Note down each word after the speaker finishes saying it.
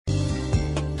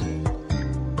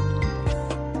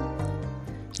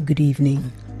Good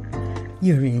evening.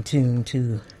 You're in tune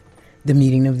to the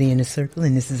meeting of the inner circle,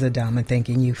 and this is Adama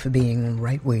thanking you for being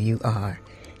right where you are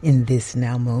in this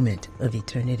now moment of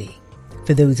eternity.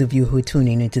 For those of you who are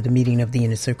tuning into the meeting of the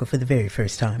inner circle for the very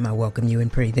first time, I welcome you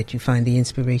and pray that you find the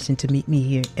inspiration to meet me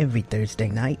here every Thursday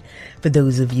night. For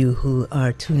those of you who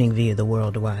are tuning via the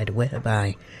World Wide Web,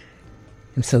 I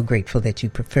I'm so grateful that you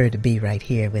prefer to be right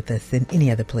here with us than any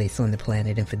other place on the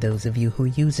planet. And for those of you who are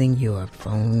using your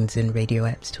phones and radio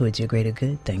apps towards your greater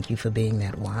good, thank you for being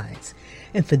that wise.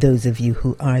 And for those of you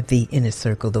who are the inner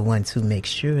circle, the ones who make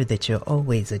sure that you're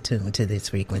always attuned to this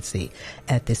frequency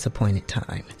at this appointed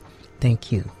time,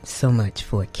 thank you so much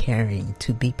for caring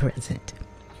to be present.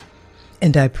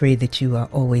 And I pray that you are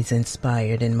always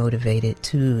inspired and motivated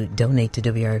to donate to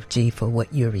WRFG for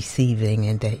what you're receiving,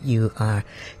 and that you are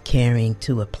caring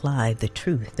to apply the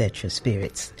truth that your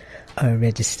spirits are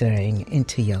registering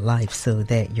into your life, so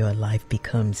that your life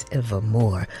becomes ever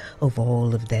more of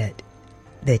all of that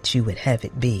you would have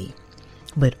it be.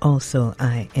 But also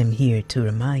I am here to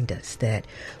remind us that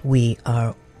we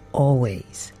are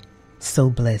always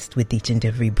so blessed with each and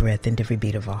every breath and every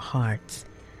beat of our hearts.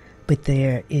 But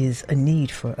there is a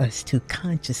need for us to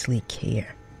consciously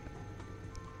care,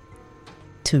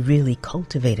 to really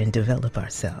cultivate and develop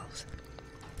ourselves,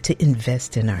 to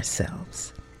invest in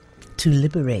ourselves, to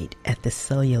liberate at the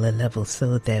cellular level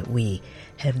so that we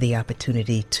have the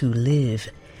opportunity to live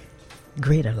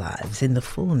greater lives in the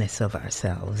fullness of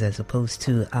ourselves, as opposed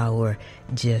to our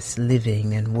just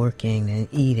living and working and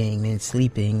eating and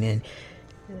sleeping and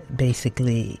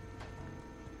basically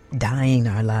dying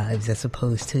our lives, as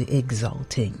opposed to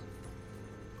exalting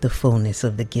the fullness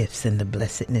of the gifts and the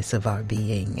blessedness of our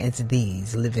being as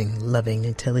these living, loving,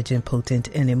 intelligent, potent,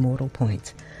 and immortal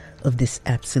points of this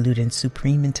absolute and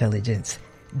supreme intelligence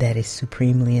that is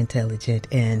supremely intelligent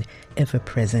and ever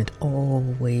present,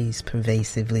 always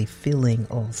pervasively filling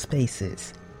all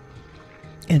spaces.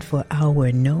 And for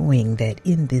our knowing that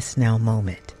in this now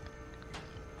moment,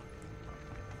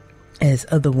 as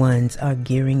other ones are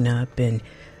gearing up and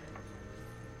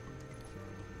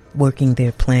working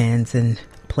their plans and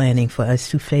planning for us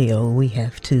to fail, we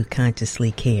have to consciously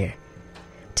care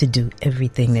to do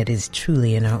everything that is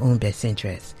truly in our own best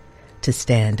interest, to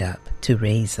stand up, to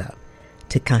raise up,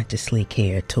 to consciously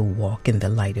care, to walk in the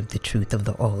light of the truth of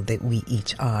the all that we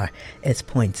each are as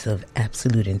points of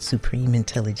absolute and supreme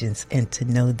intelligence, and to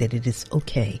know that it is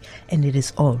okay and it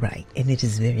is all right and it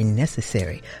is very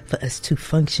necessary for us to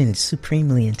function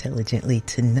supremely intelligently,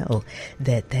 to know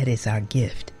that that is our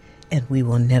gift. And we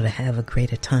will never have a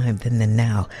greater time than the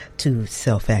now to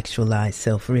self-actualize,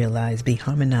 self-realize, be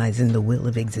harmonized in the will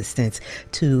of existence,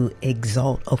 to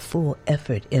exalt a full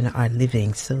effort in our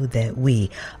living, so that we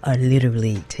are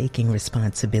literally taking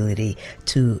responsibility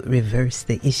to reverse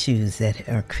the issues that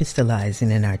are crystallizing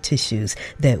in our tissues,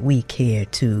 that we care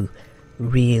to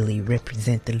really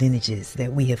represent the lineages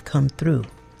that we have come through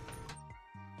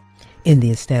in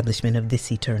the establishment of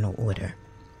this eternal order.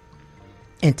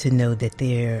 And to know that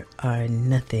there's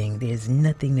nothing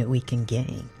that we can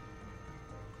gain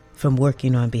from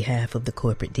working on behalf of the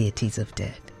corporate deities of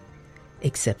death,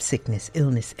 except sickness,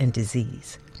 illness, and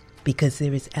disease, because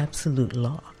there is absolute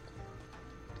law.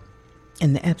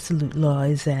 And the absolute law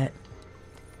is that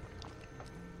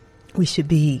we should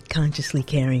be consciously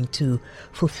caring to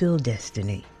fulfill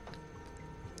destiny,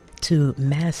 to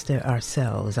master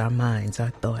ourselves, our minds,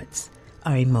 our thoughts,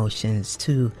 our emotions,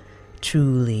 to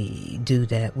truly do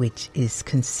that which is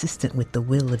consistent with the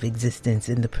will of existence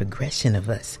in the progression of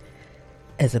us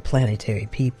as a planetary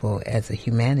people, as a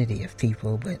humanity of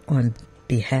people, but on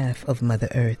behalf of Mother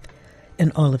Earth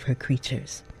and all of her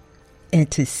creatures.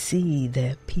 And to see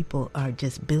that people are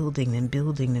just building and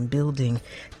building and building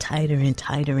tighter and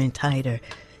tighter and tighter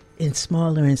in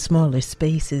smaller and smaller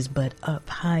spaces, but up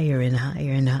higher and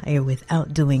higher and higher,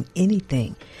 without doing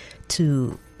anything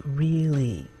to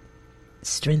really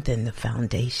strengthen the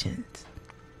foundations,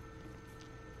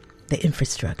 the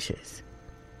infrastructures,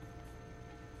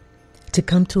 to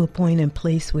come to a point and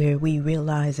place where we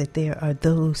realize that there are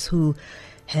those who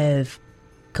have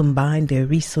combined their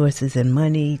resources and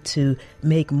money to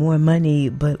make more money,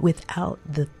 but without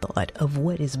the thought of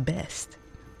what is best.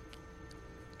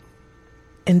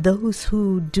 And those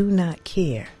who do not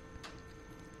care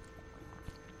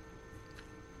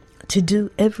to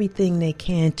do everything they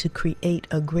can to create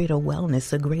a greater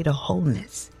wellness, a greater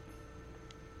wholeness,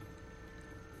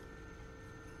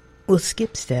 will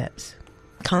skip steps,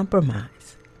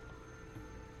 compromise,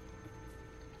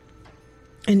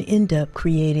 and end up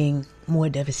creating more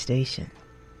devastation.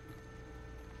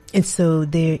 And so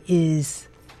there is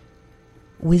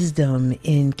wisdom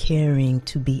in caring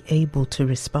to be able to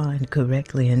respond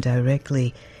correctly and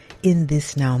directly in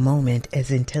this now moment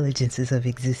as intelligences of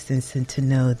existence, and to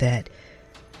know that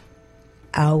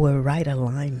our right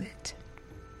alignment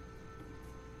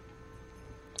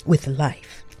with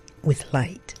life, with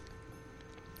light,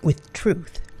 with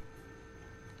truth,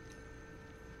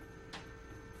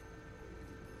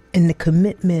 and the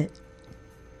commitment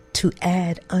to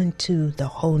add unto the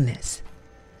wholeness,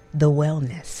 the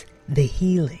wellness, the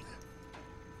healing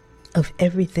of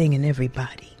everything and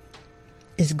everybody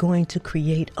is going to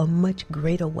create a much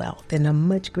greater wealth and a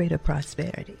much greater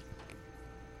prosperity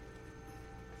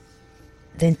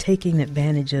than taking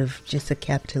advantage of just a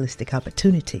capitalistic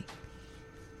opportunity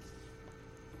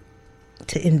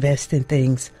to invest in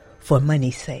things for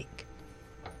money's sake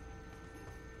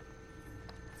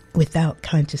without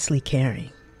consciously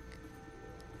caring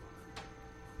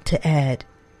to add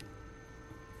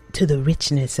to the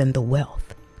richness and the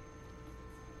wealth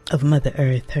of Mother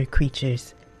Earth, her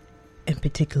creatures, and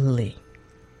particularly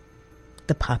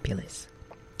the populace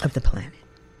of the planet.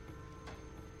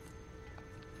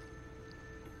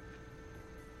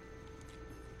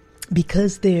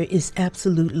 Because there is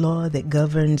absolute law that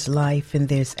governs life, and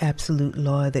there's absolute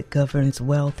law that governs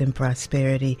wealth and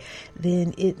prosperity,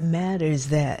 then it matters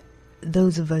that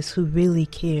those of us who really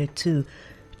care to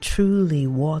truly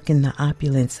walk in the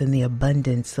opulence and the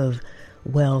abundance of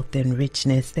wealth and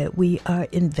richness, that we are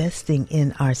investing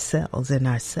in ourselves and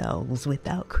ourselves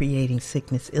without creating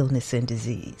sickness, illness, and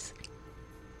disease.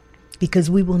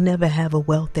 Because we will never have a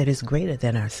wealth that is greater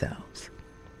than ourselves.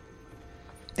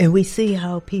 And we see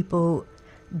how people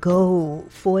go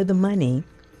for the money,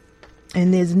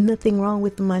 and there's nothing wrong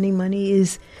with the money. Money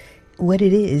is what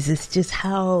it is. It's just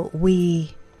how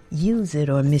we use it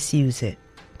or misuse it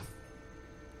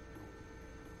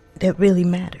that really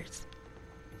matters.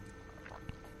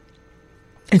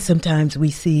 And sometimes we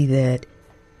see that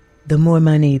the more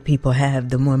money people have,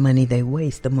 the more money they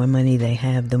waste. The more money they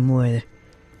have, the more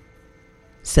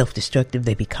self-destructive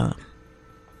they become.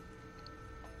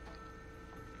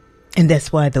 And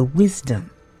that's why the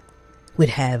wisdom would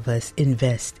have us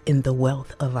invest in the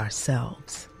wealth of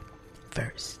ourselves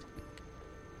first,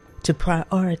 to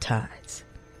prioritize,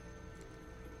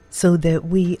 so that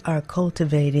we are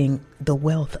cultivating the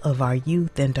wealth of our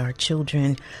youth and our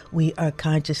children. We are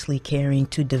consciously caring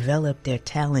to develop their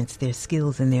talents, their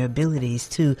skills, and their abilities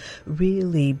to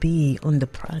really be in the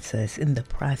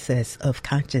process of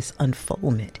conscious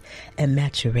unfoldment and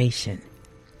maturation,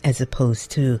 as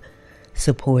opposed to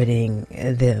supporting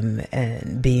them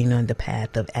and being on the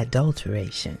path of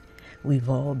adulteration. We've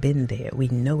all been there. We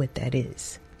know what that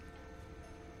is.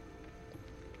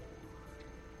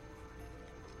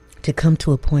 To come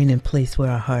to a point and place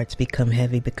where our hearts become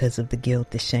heavy because of the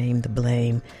guilt, the shame, the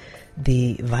blame,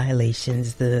 the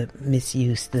violations, the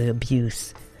misuse, the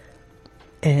abuse.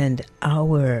 And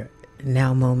our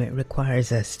now moment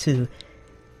requires us to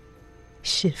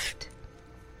shift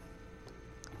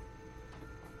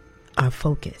our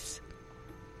focus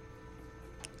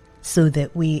so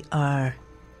that we are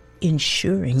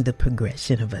ensuring the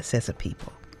progression of us as a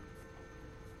people,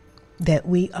 that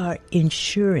we are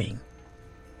ensuring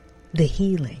the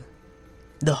healing,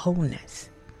 the wholeness,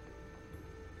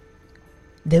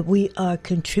 that we are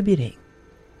contributing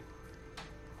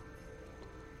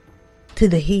to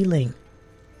the healing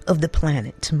of the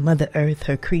planet, to Mother Earth,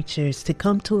 her creatures, to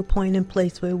come to a point and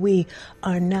place where we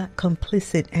are not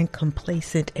complicit and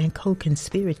complacent and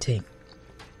co-conspirating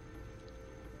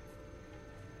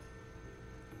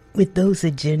with those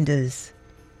agendas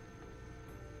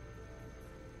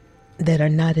that are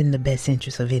not in the best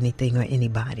interest of anything or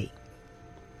anybody.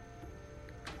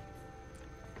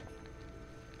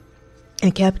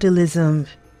 And capitalism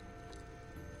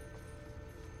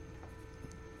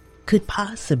could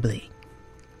possibly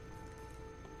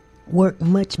work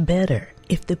much better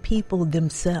if the people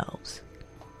themselves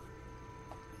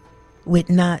would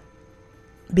not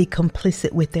be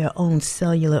complicit with their own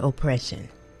cellular oppression,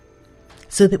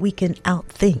 so that we can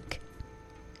outthink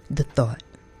the thought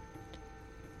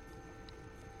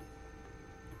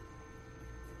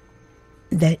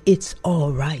that it's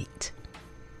all right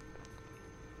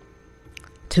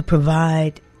to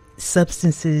provide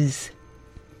substances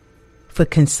for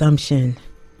consumption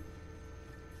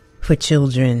for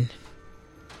children,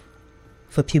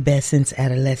 for pubescents,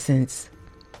 adolescents,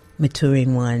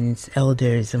 maturing ones,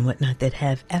 elders, and whatnot, that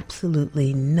have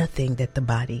absolutely nothing that the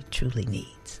body truly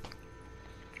needs.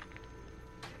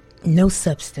 No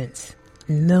substance,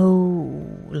 no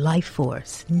life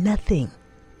force, nothing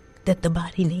that the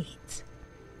body needs.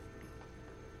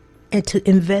 And to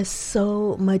invest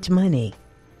so much money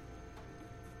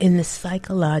in the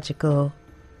psychological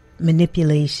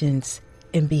manipulations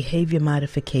and behavior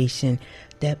modification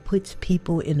that puts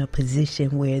people in a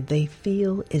position where they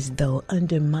feel as though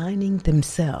undermining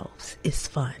themselves is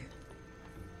fun.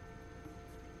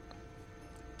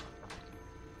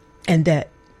 And that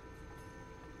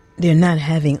they're not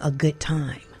having a good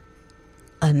time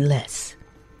unless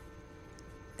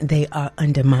they are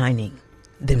undermining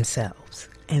themselves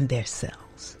and their selves.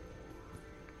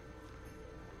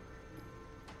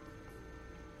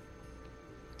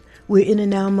 We're in a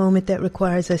now moment that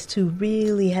requires us to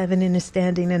really have an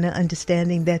understanding and an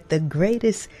understanding that the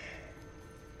greatest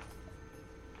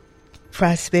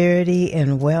prosperity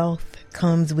and wealth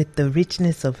comes with the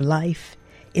richness of life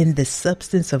in the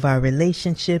substance of our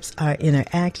relationships, our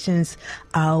interactions,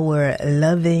 our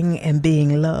loving and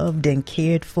being loved and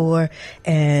cared for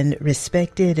and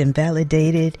respected and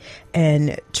validated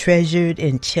and treasured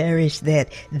and cherished,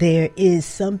 that there is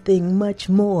something much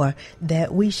more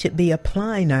that we should be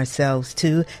applying ourselves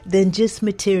to than just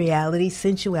materiality,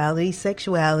 sensuality,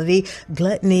 sexuality,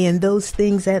 gluttony, and those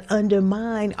things that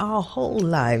undermine our whole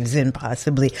lives and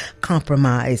possibly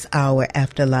compromise our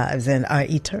afterlives and our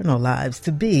eternal lives.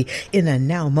 To be in a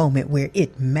now moment where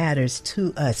it matters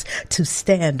to us to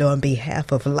stand on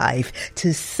behalf of life,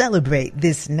 to celebrate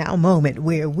this now moment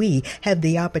where we have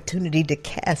the opportunity to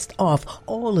cast off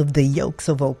all of the yokes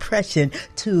of oppression,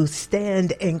 to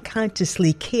stand and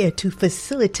consciously care to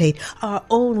facilitate our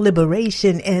own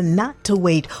liberation and not to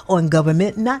wait on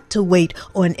government, not to wait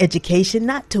on education,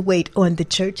 not to wait on the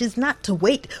churches, not to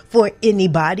wait for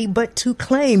anybody, but to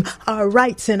claim our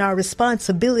rights and our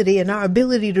responsibility and our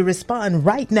ability to respond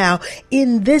right now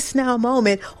in this now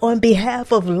moment on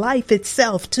behalf of life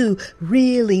itself, to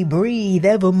really breathe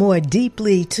ever more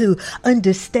deeply, to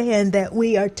understand that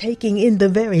we are taking in the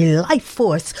very life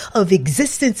force of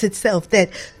existence itself that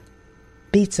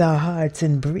beats our hearts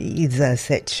and breathes us,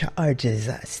 that charges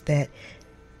us, that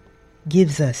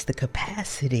gives us the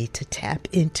capacity to tap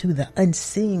into the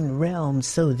unseen realm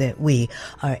so that we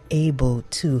are able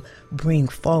to bring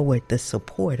forward the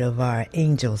support of our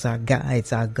angels, our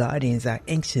guides, our guardians, our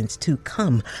ancients, to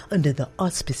come under the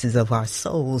auspices of our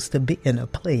souls, to be in a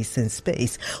place and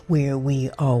space where we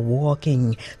are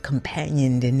walking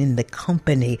companioned and in the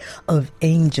company of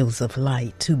angels of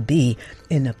light, to be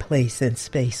in a place and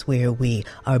space where we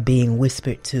are being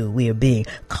whispered to, we are being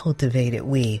cultivated,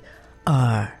 we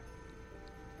are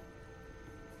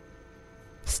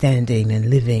standing and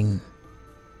living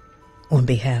on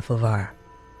behalf of our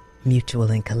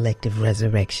mutual and collective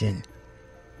resurrection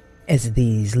as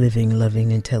these living,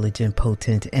 loving, intelligent,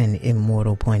 potent, and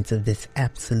immortal points of this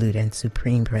absolute and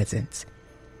supreme presence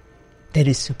that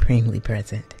is supremely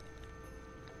present.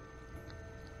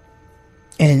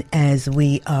 And as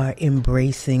we are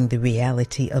embracing the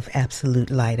reality of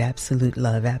absolute light, absolute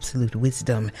love, absolute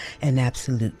wisdom, and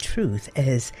absolute truth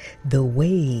as the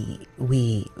way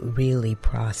we really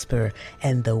prosper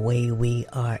and the way we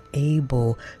are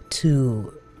able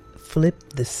to flip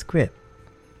the script,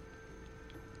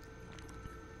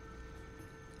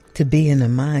 to be in a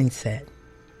mindset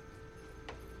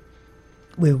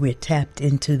where we're tapped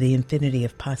into the infinity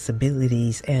of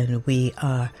possibilities and we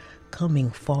are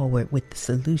coming forward with the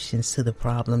solutions to the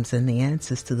problems and the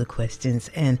answers to the questions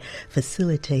and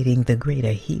facilitating the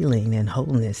greater healing and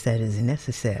wholeness that is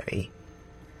necessary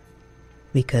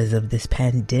because of this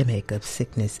pandemic of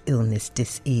sickness, illness,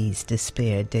 dis-ease,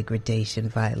 despair, degradation,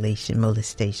 violation,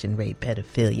 molestation, rape,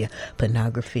 pedophilia,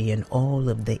 pornography, and all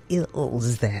of the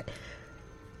ills that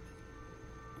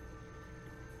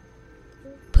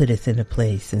put us in a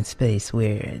place and space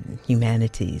where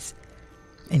humanity's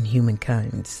and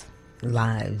humankind's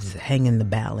lives hang in the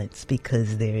balance,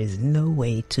 because there is no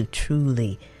way to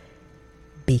truly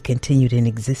be continued in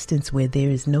existence where there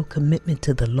is no commitment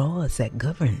to the laws that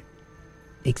govern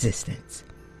existence.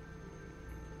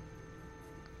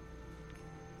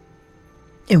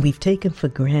 And we've taken for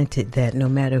granted that no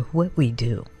matter what we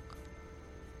do,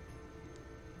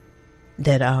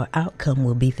 that our outcome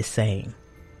will be the same.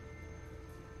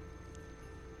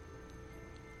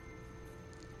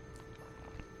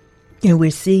 And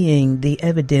we're seeing the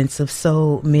evidence of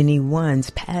so many ones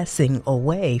passing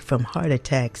away from heart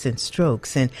attacks and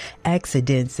strokes and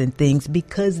accidents and things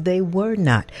because they were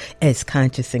not as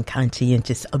conscious and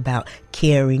conscientious about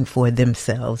caring for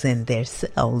themselves and their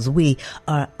selves. We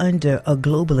are under a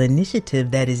global initiative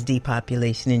that is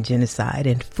depopulation and genocide,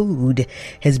 and food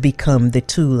has become the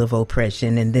tool of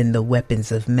oppression, and then the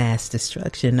weapons of mass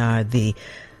destruction are the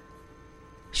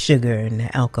sugar and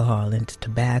the alcohol and the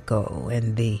tobacco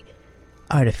and the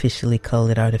artificially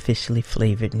colored, artificially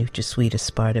flavored, NutraSweet,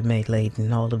 aspartame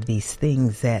laden, all of these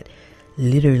things that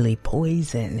literally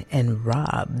poison and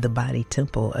rob the body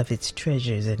temple of its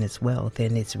treasures and its wealth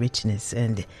and its richness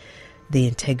and the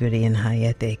integrity and high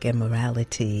ethic and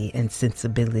morality and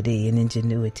sensibility and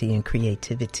ingenuity and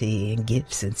creativity and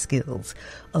gifts and skills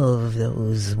of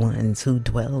those ones who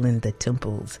dwell in the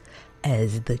temples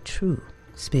as the true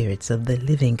spirits of the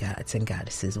living gods and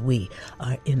goddesses. We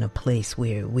are in a place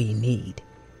where we need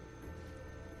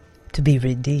to be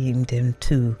redeemed and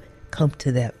to come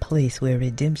to that place where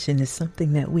redemption is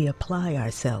something that we apply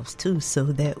ourselves to so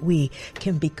that we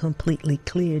can be completely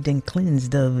cleared and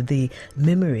cleansed of the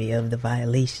memory of the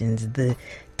violations, the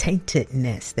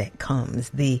taintedness that comes,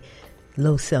 the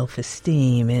low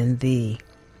self-esteem and the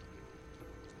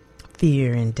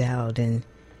fear and doubt and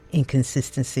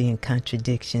inconsistency and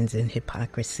contradictions and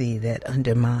hypocrisy that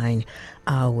undermine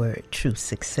our true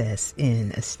success in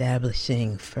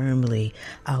establishing firmly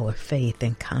our faith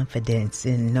and confidence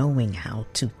in knowing how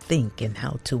to think and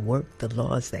how to work the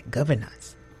laws that govern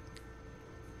us.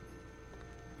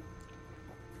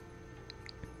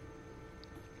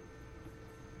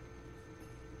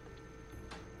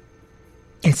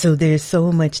 And so there's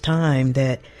so much time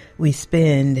that we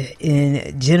spend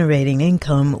in generating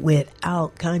income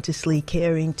without consciously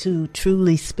caring to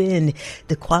truly spend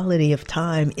the quality of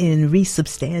time in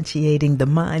resubstantiating the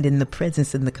mind and the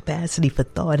presence and the capacity for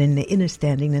thought and the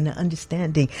understanding and the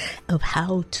understanding of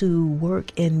how to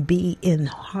work and be in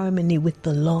harmony with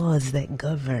the laws that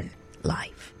govern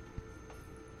life.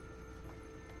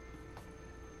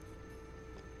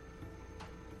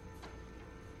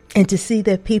 And to see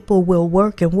that people will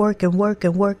work and work and work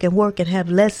and work and work and have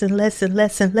less and less and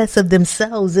less and less of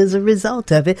themselves as a result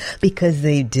of it because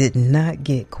they did not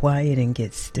get quiet and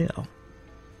get still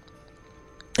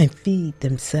and feed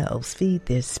themselves, feed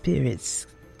their spirits,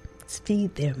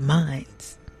 feed their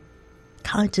minds,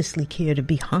 consciously care to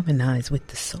be harmonized with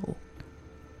the soul.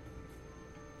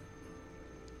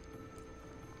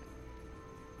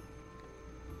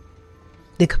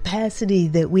 The capacity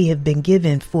that we have been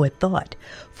given for thought,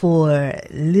 for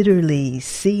literally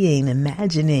seeing,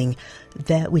 imagining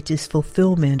that which is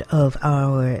fulfillment of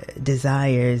our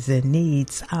desires and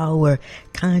needs, our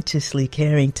consciously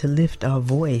caring to lift our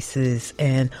voices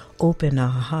and open our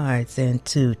hearts and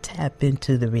to tap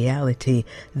into the reality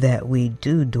that we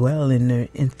do dwell in the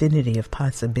infinity of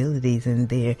possibilities, and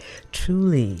there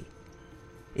truly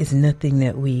is nothing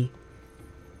that we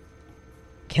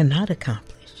cannot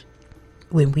accomplish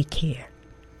when we care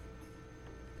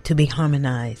to be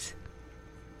harmonized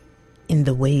in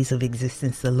the ways of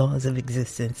existence, the laws of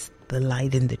existence, the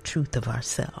light and the truth of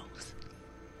ourselves.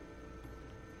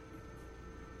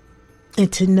 And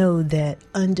to know that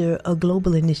under a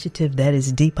global initiative that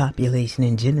is depopulation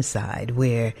and genocide,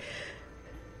 where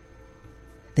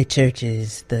the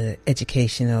churches, the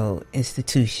educational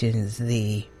institutions,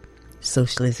 the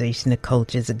socialization of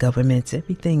cultures, the governments,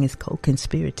 everything is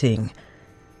co-conspirating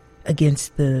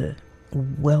against the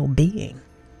well-being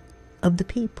of the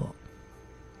people.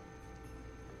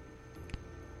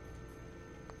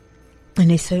 And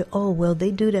they say, oh, well,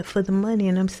 they do that for the money.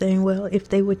 And I'm saying, well, if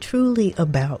they were truly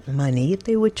about money, if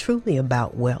they were truly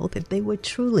about wealth, if they were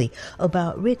truly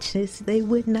about richness, they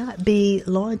would not be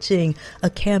launching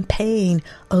a campaign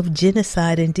of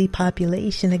genocide and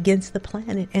depopulation against the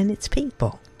planet and its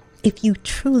people. If you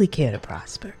truly care to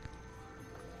prosper.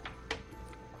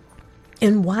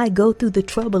 And why go through the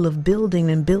trouble of building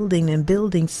and building and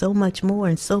building so much more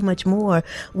and so much more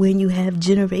when you have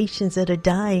generations that are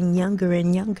dying younger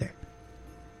and younger?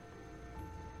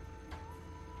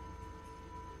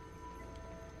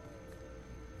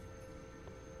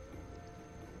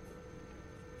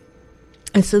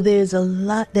 And so there's a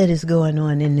lot that is going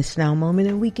on in this now moment,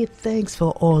 and we give thanks for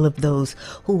all of those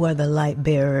who are the light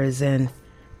bearers and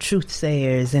truth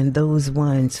sayers and those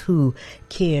ones who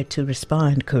care to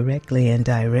respond correctly and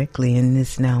directly in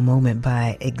this now moment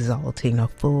by exalting a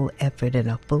full effort and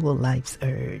a full life's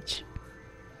urge.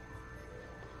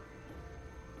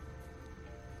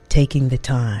 Taking the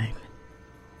time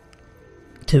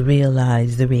to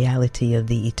realize the reality of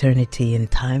the eternity and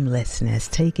timelessness,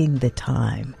 taking the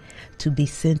time to be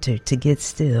centered, to get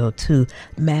still, to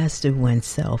master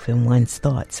oneself and one's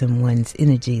thoughts and one's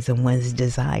energies and one's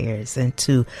desires, and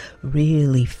to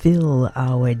really fill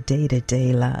our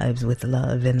day-to-day lives with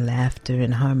love and laughter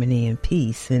and harmony and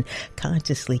peace, and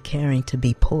consciously caring to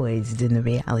be poised in the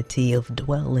reality of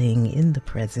dwelling in the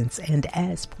presence and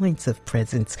as points of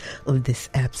presence of this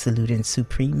absolute and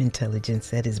supreme intelligence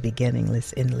that is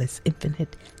beginningless, endless,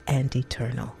 infinite, and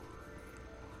eternal.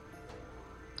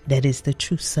 That is the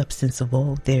true substance of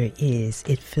all there is.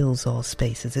 It fills all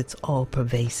spaces. It's all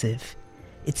pervasive.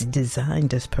 It's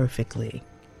designed us perfectly.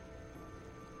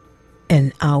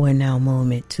 an our now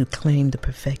moment to claim the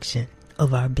perfection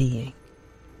of our being.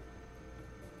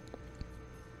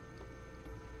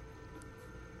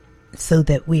 So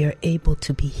that we are able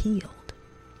to be healed.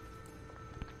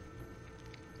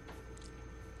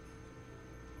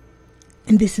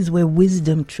 And this is where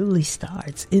wisdom truly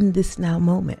starts, in this now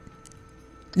moment.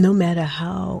 No matter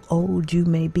how old you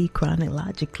may be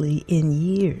chronologically in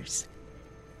years,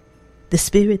 the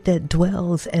spirit that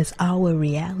dwells as our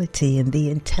reality and the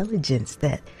intelligence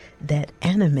that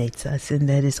animates us and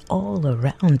that is all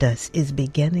around us is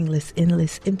beginningless,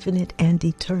 endless, infinite, and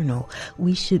eternal.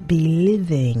 We should be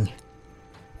living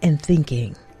and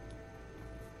thinking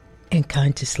and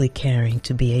consciously caring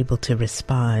to be able to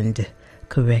respond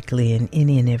correctly in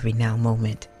any and every now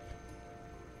moment.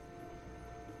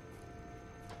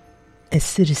 As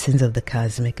citizens of the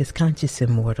cosmic, as conscious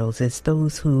immortals, as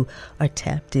those who are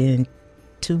tapped in,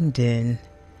 tuned in,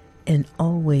 and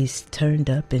always turned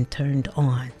up and turned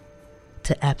on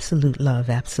to absolute love,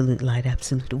 absolute light,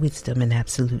 absolute wisdom, and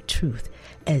absolute truth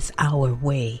as our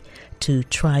way to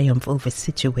triumph over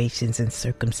situations and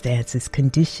circumstances,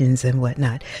 conditions and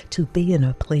whatnot, to be in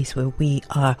a place where we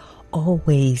are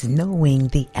always knowing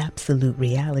the absolute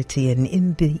reality. And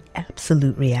in the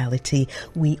absolute reality,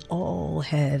 we all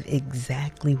have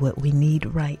exactly what we need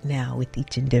right now with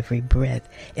each and every breath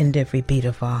and every beat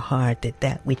of our heart,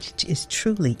 that which is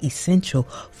truly essential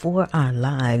for our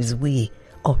lives, we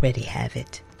already have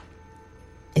it.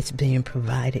 It's being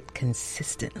provided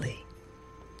consistently,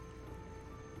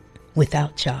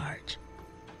 without charge.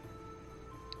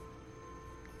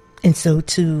 And so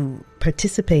to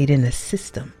participate in a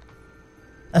system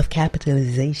of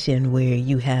capitalization where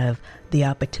you have the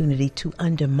opportunity to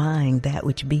undermine that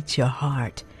which beats your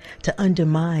heart, to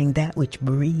undermine that which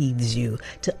breathes you,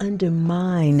 to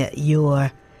undermine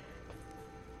your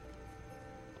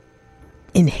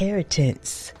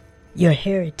inheritance, your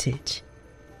heritage,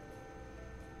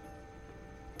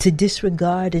 to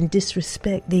disregard and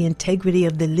disrespect the integrity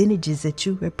of the lineages that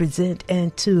you represent,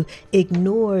 and to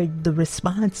ignore the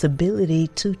responsibility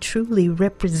to truly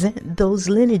represent those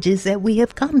lineages that we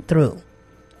have come through.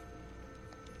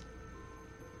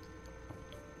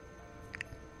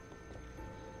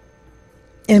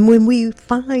 And when we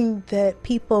find that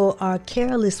people are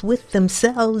careless with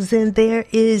themselves, then there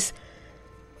is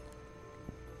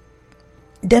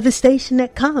devastation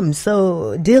that comes.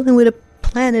 So dealing with a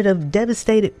planet of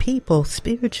devastated people,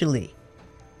 spiritually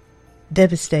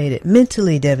devastated,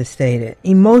 mentally devastated,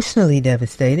 emotionally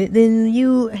devastated, then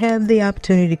you have the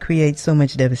opportunity to create so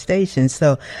much devastation.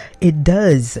 So it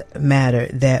does matter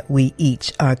that we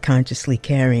each are consciously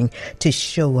caring to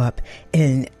show up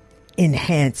and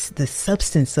enhance the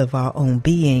substance of our own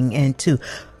being, and to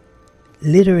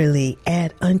literally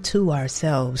add unto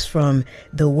ourselves from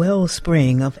the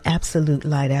wellspring of absolute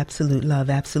light, absolute love,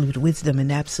 absolute wisdom,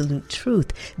 and absolute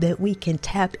truth that we can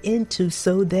tap into,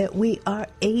 so that we are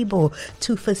able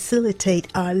to facilitate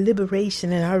our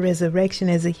liberation and our resurrection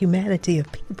as a humanity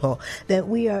of people, that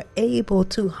we are able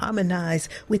to harmonize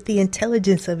with the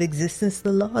intelligence of existence,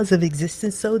 the laws of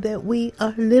existence, so that we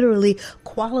are literally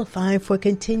qualifying for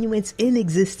continuance in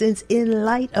existence in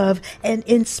light of and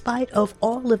in spite of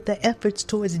all of the efforts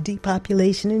towards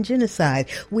depopulation and genocide.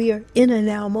 We are in a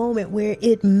now moment where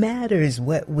it matters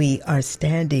what we are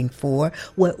standing for,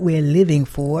 what we're living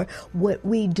for, what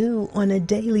we do on a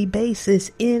daily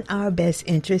basis in our best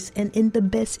interest and in the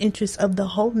best interest of the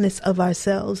wholeness of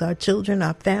ourselves, our children,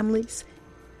 our families.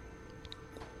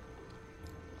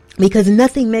 Because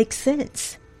nothing makes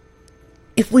sense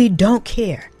if we don't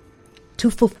care to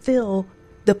fulfill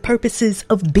the purposes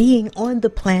of being on the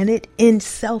planet in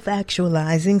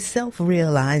self-actualizing,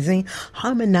 self-realizing,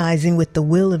 harmonizing with the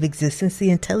will of existence,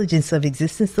 the intelligence of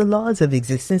existence, the laws of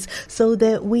existence, so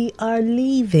that we are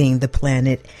leaving the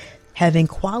planet having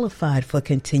qualified for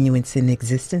continuance in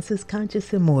existence as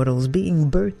conscious immortals,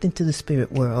 being birthed into the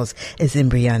spirit worlds as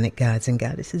embryonic gods and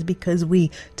goddesses, because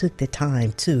we took the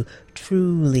time to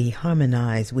truly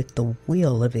harmonize with the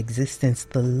will of existence,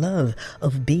 the love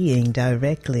of being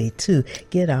directly, to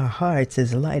get our hearts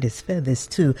as light as feathers,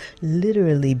 to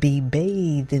literally be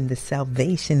bathed in the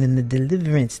salvation and the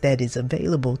deliverance that is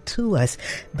available to us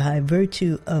by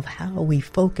virtue of how we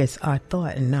focus our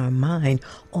thought and our mind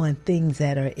on things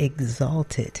that are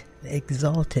exalted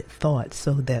thoughts,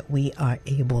 so that we are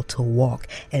able to walk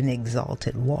an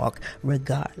exalted walk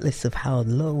regardless of how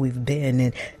low we've been,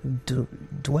 and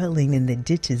dwelling in the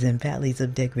ditches and valleys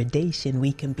of degradation.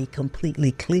 We can be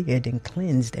completely cleared and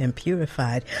cleansed and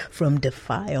purified from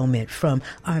defilement, from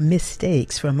our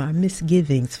mistakes, from our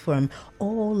misgivings, from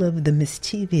all of the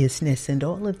mischievousness and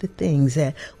all of the things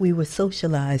that we were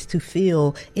socialized to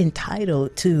feel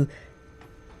entitled to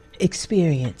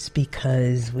experienced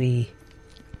because we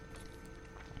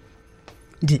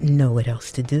didn't know what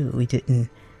else to do. We didn't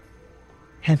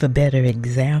have a better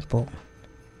example.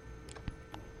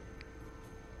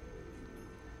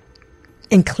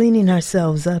 And cleaning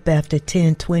ourselves up after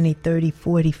 10, 20, 30,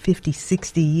 40, 50,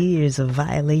 60 years of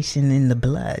violation in the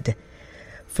blood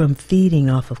from feeding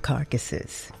off of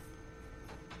carcasses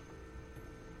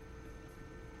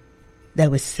that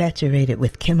was saturated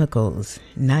with chemicals,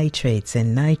 nitrates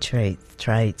and nitrites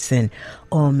and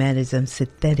all manners of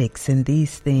synthetics and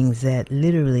these things that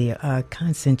literally are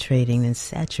concentrating and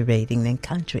saturating and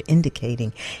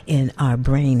contraindicating in our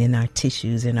brain, in our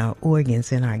tissues, in our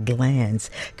organs, in our glands,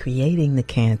 creating the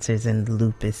cancers and the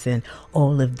lupus and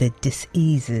all of the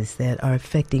diseases that are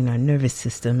affecting our nervous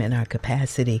system and our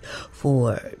capacity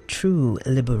for true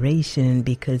liberation,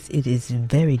 because it is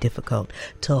very difficult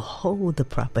to hold the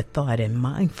proper thought and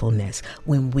mindfulness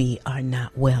when we are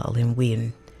not well and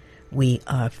when we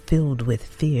are filled with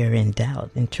fear and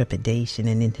doubt and trepidation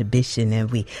and inhibition,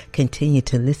 and we continue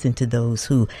to listen to those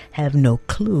who have no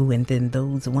clue, and then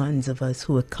those ones of us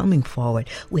who are coming forward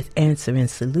with answer and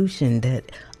solution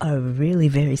that are really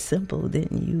very simple. Then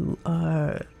you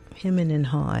are hemming and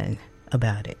hawing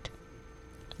about it,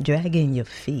 dragging your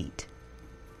feet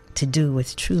to do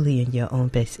what's truly in your own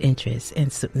best interest,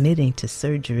 and submitting to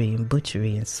surgery and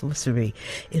butchery and sorcery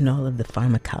in all of the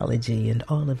pharmacology and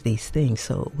all of these things.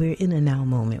 So we're in a now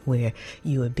moment where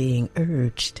you are being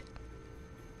urged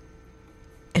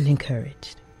and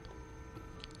encouraged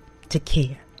to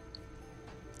care,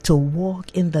 to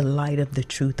walk in the light of the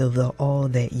truth of the all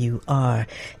that you are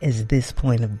as this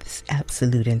point of this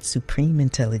absolute and supreme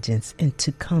intelligence, and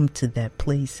to come to that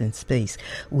place and space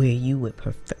where you would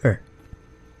prefer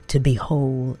to be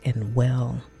whole and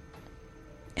well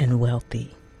and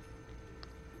wealthy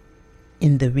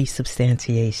in the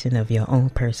resubstantiation of your own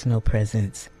personal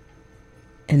presence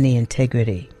and the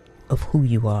integrity of who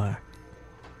you are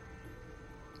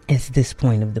as this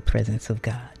point of the presence of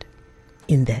God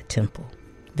in that temple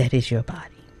that is your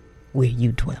body, where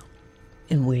you dwell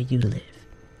and where you live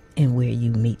and where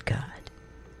you meet God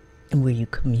and where you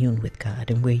commune with God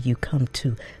and where you come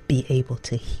to be able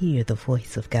to hear the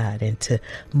voice of God and to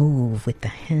move with the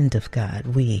hand of God.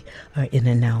 We are in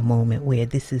a now moment where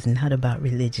this is not about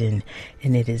religion,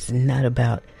 and it is not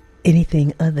about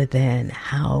anything other than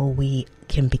how we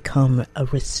can become a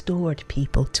restored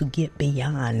people to get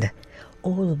beyond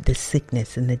all of the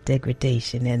sickness and the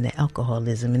degradation and the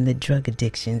alcoholism and the drug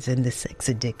addictions and the sex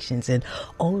addictions and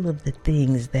all of the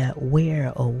things that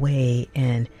wear away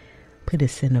and put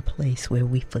us in a place where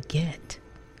we forget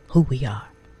who we are,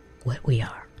 what we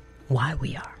are, why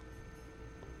we are,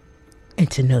 and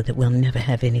to know that we'll never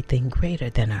have anything greater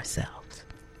than ourselves.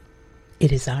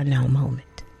 It is our now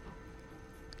moment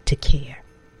to care,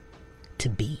 to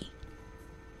be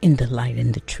in the light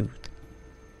and the truth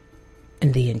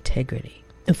and the integrity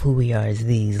of who we are as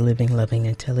these living, loving,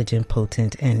 intelligent,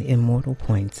 potent, and immortal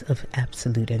points of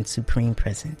absolute and supreme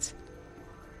presence.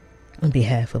 On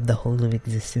behalf of the whole of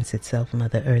existence itself,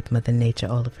 Mother Earth, Mother Nature,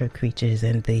 all of her creatures,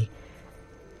 and the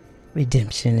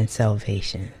redemption and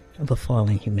salvation of a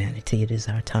fallen humanity, it is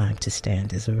our time to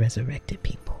stand as a resurrected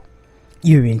people.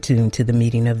 You're in tune to the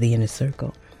meeting of the inner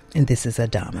circle, and this is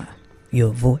Adama,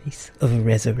 your voice of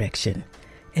resurrection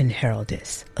and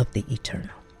heraldess of the eternal.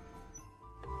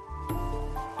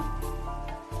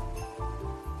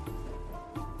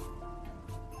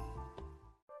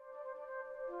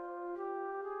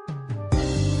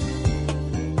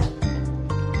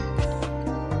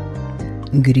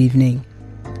 Good evening.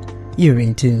 You're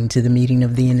in tune to the meeting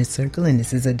of the inner circle, and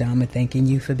this is Adama thanking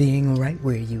you for being right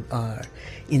where you are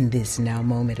in this now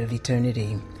moment of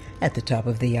eternity. At the top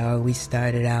of the hour, we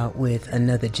started out with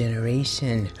Another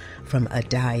Generation from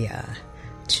Adaya.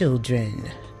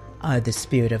 Children Are the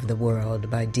Spirit of the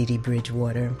World by Dee Dee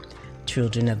Bridgewater.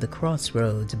 Children of the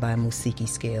Crossroads by Musiki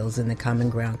Scales and the Common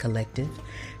Ground Collective.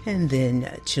 And then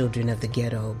Children of the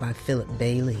Ghetto by Philip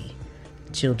Bailey.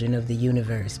 Children of the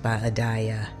Universe by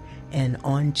Adaya, and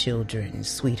On Children,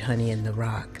 Sweet Honey in the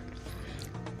Rock.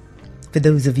 For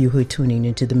those of you who are tuning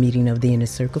into the meeting of the inner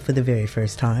circle for the very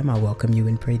first time, I welcome you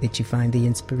and pray that you find the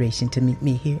inspiration to meet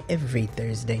me here every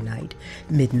Thursday night,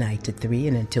 midnight to 3,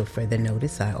 and until further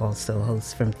notice, I also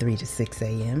host from 3 to 6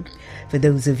 a.m. For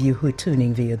those of you who are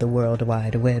tuning via the World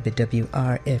Wide Web at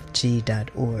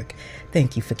wrfg.org,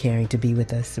 thank you for caring to be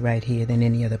with us right here than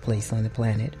any other place on the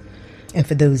planet. And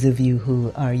for those of you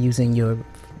who are using your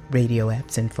radio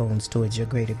apps and phones towards your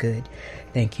greater good,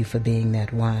 thank you for being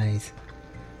that wise.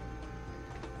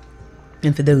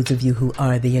 And for those of you who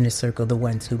are the inner circle, the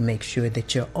ones who make sure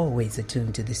that you're always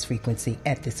attuned to this frequency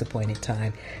at this appointed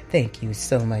time, thank you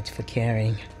so much for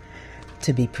caring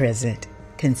to be present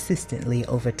consistently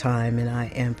over time. And I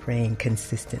am praying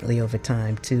consistently over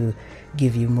time to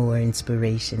give you more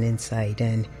inspiration, insight,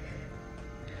 and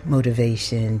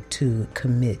motivation to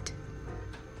commit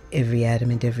every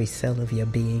atom and every cell of your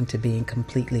being to being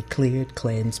completely cleared,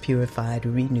 cleansed, purified,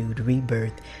 renewed,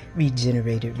 rebirthed,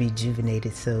 regenerated,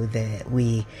 rejuvenated, so that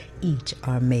we each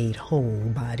are made whole,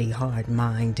 body, heart,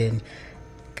 mind, and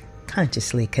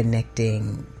consciously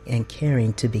connecting and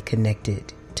caring to be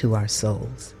connected to our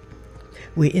souls.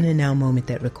 We're in a now moment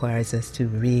that requires us to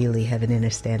really have an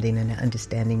understanding and an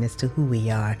understanding as to who we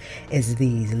are as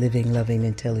these living, loving,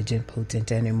 intelligent,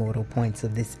 potent, and immortal points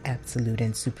of this absolute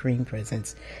and supreme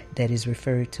presence that is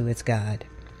referred to as God.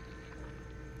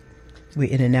 We're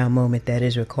in a now moment that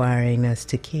is requiring us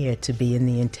to care to be in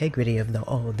the integrity of the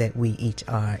all that we each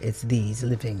are as these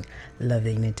living,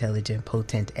 loving, intelligent,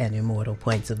 potent, and immortal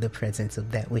points of the presence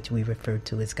of that which we refer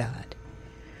to as God.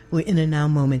 We're in a now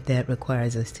moment that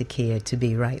requires us to care to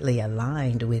be rightly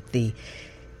aligned with the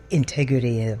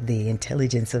integrity of the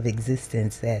intelligence of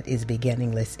existence that is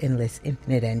beginningless, endless,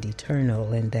 infinite, and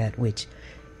eternal, and that which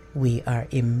we are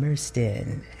immersed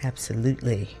in,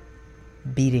 absolutely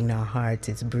beating our hearts.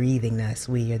 It's breathing us.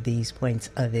 We are these points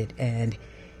of it, and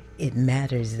it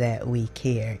matters that we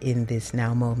care in this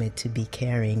now moment to be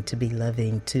caring, to be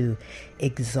loving, to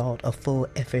exalt a full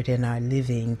effort in our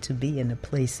living, to be in a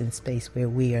place and space where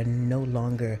we are no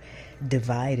longer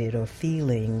divided or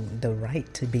feeling the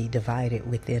right to be divided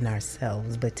within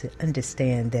ourselves, but to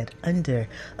understand that under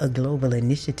a global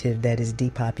initiative that is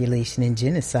depopulation and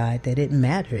genocide, that it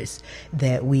matters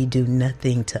that we do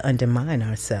nothing to undermine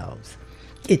ourselves.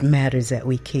 It matters that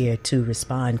we care to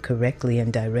respond correctly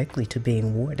and directly to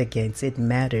being warred against. It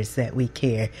matters that we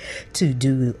care to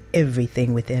do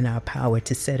everything within our power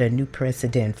to set a new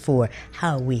precedent for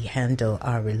how we handle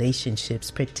our relationships,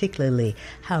 particularly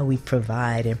how we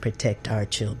provide and protect our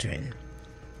children.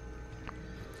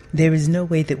 There is no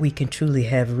way that we can truly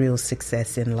have real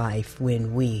success in life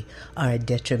when we are a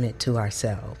detriment to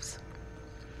ourselves.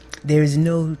 There is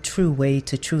no true way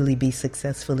to truly be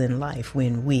successful in life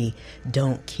when we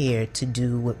don't care to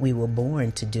do what we were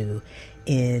born to do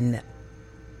in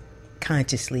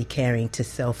consciously caring to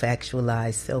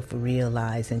self-actualize,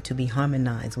 self-realize, and to be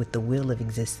harmonized with the will of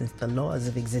existence, the laws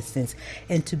of existence,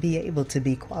 and to be able to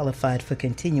be qualified for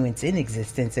continuance in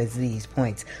existence as these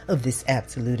points of this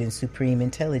absolute and supreme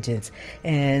intelligence.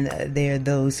 And there are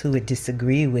those who would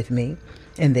disagree with me.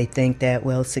 And they think that,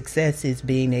 well, success is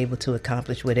being able to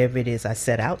accomplish whatever it is I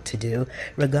set out to do,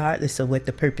 regardless of what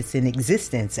the purpose in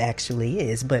existence actually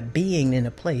is. But being in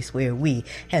a place where we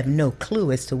have no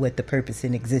clue as to what the purpose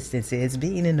in existence is,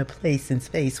 being in a place and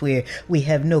space where we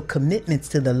have no commitments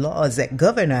to the laws that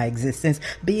govern our existence,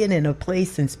 being in a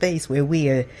place and space where we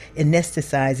are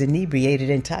anesthetized, inebriated,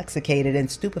 intoxicated, and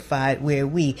stupefied, where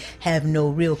we have no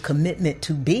real commitment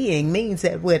to being, means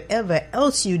that whatever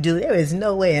else you do, there is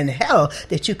no way in hell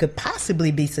that you could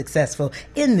possibly be successful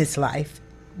in this life,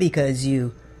 because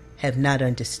you have not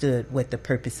understood what the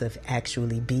purpose of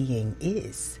actually being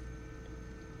is.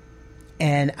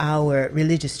 And our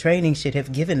religious training should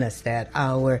have given us that.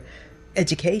 Our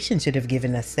education should have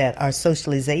given us that. Our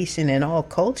socialization and all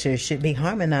cultures should be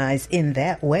harmonized in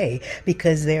that way,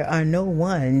 because there are no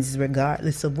ones,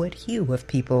 regardless of what hue of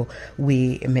people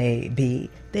we may be,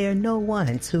 there are no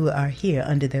ones who are here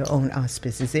under their own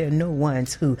auspices. There are no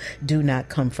ones who do not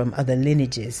come from other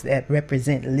lineages that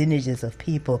represent lineages of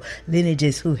people,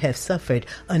 lineages who have suffered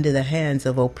under the hands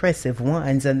of oppressive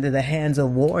ones, under the hands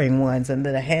of warring ones,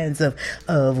 under the hands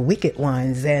of wicked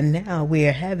ones. And now we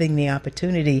are having the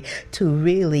opportunity to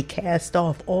really cast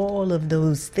off all of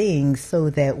those things so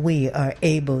that we are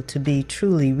able to be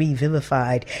truly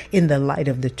revivified in the light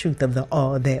of the truth of the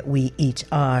all that we each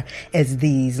are as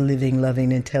these living,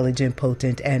 loving, intelligent,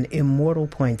 potent, and immortal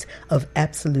points of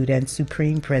absolute and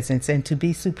supreme presence, and to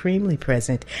be supremely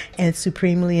present and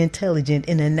supremely intelligent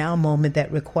in a now moment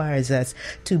that requires us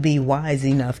to be wise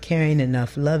enough, caring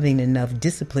enough, loving enough,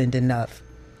 disciplined enough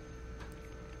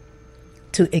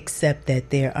to accept that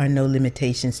there are no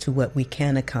limitations to what we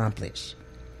can accomplish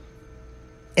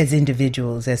as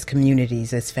individuals, as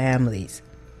communities, as families,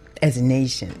 as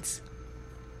nations.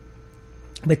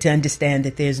 But to understand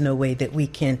that there's no way that we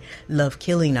can love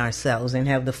killing ourselves and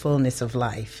have the fullness of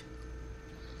life,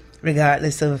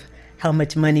 regardless of how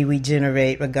much money we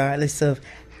generate, regardless of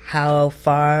how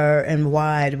far and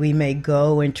wide we may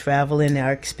go and travel and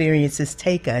our experiences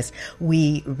take us,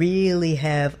 we really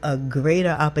have a greater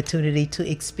opportunity to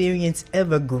experience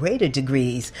ever greater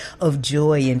degrees of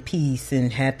joy and peace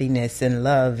and happiness and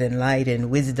love and light and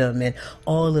wisdom and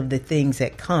all of the things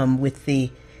that come with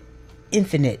the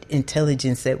infinite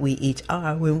intelligence that we each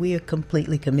are when we are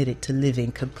completely committed to living,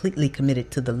 completely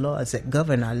committed to the laws that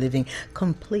govern our living,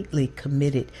 completely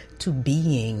committed to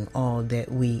being all that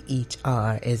we each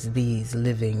are as these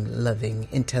living, loving,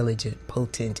 intelligent,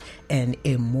 potent, and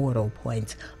immortal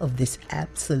points of this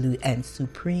absolute and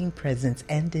supreme presence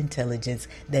and intelligence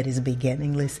that is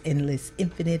beginningless, endless,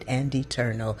 infinite, and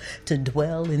eternal, to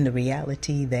dwell in the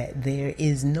reality that there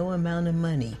is no amount of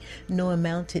money, no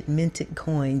amount of minted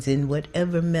coins in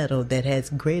whatever metal that has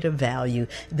greater value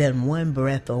than one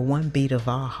breath or one beat of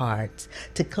our hearts,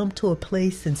 to come to a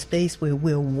place and space where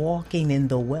we're walking in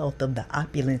the wealth of the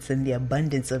opulence and the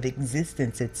abundance of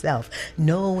existence itself,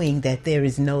 knowing that there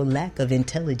is no lack of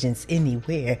intelligence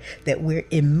anywhere, that we're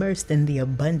immersed in the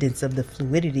abundance of the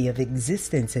fluidity of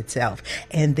existence itself,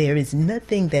 and there is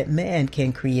nothing that man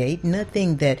can create,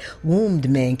 nothing that wombed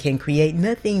man can create,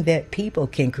 nothing that people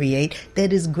can create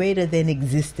that is greater than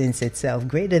existence itself,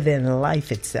 greater than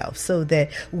life itself, so that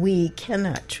we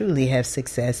cannot truly have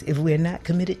success if we're not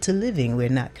committed to living, we're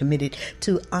not committed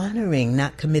to honoring,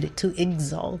 not committed to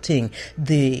exalting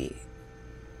the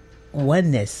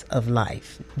oneness of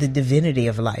life, the divinity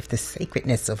of life, the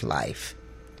sacredness of life,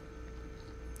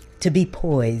 to be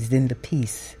poised in the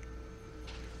peace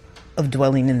of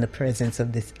dwelling in the presence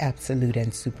of this absolute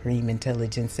and supreme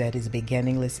intelligence that is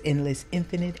beginningless, endless,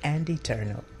 infinite, and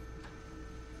eternal.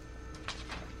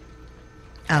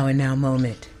 Our now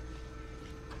moment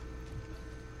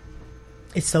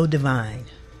is so divine,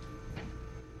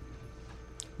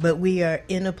 but we are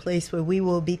in a place where we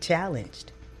will be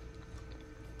challenged.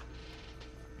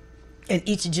 And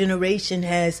each generation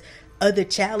has other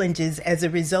challenges as a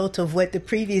result of what the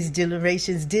previous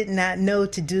generations did not know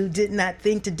to do, did not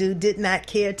think to do, did not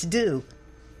care to do.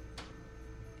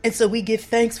 And so we give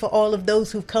thanks for all of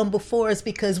those who've come before us,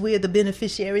 because we are the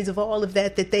beneficiaries of all of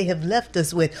that they have left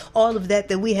us with, all of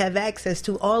that we have access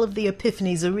to, all of the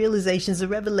epiphanies, the realizations, the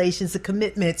revelations, the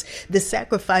commitments, the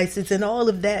sacrifices, and all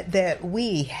of that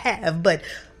we have. But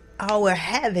our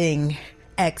having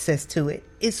access to it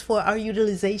is for our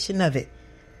utilization of it,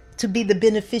 to be the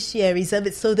beneficiaries of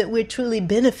it, so that we're truly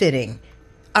benefiting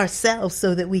ourselves,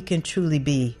 so that we can truly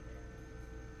be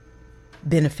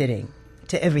benefiting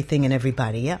to everything and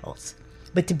everybody else.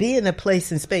 But to be in a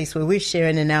place and space where we're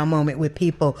sharing a now moment with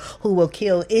people who will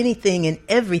kill anything and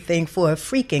everything for a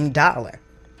freaking dollar,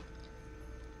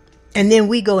 and then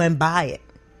we go and buy it.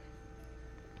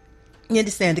 You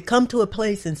understand? To come to a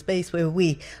place and space where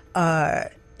we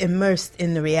are immersed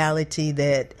in the reality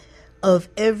that of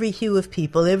every hue of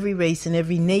people, every race and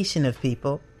every nation of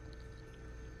people,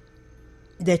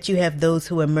 that you have those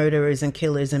who are murderers and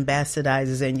killers and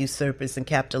bastardizers and usurpers and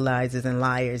capitalizers and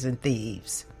liars and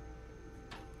thieves.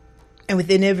 And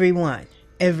within every one,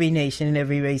 every nation and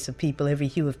every race of people, every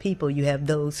hue of people, you have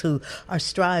those who are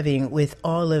striving with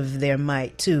all of their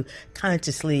might to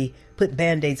consciously put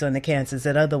band-aids on the cancers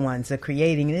that other ones are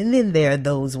creating. And then there are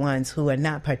those ones who are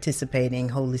not participating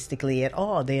holistically at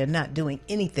all. They are not doing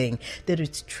anything that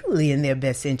is truly in their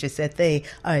best interest, that they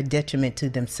are a detriment to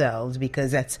themselves,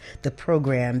 because that's the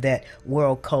program that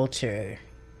world culture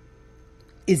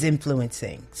is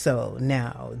influencing. So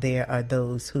now there are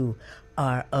those who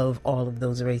are of all of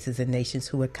those races and nations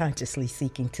who are consciously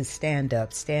seeking to stand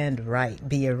up, stand right,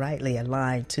 be rightly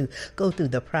aligned, to go through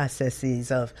the processes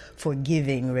of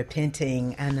forgiving,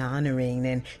 repenting, and honoring,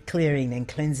 and clearing, and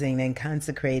cleansing, and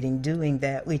consecrating, doing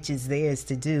that which is theirs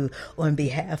to do on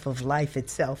behalf of life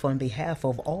itself, on behalf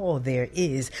of all there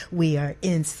is. We are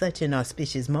in such an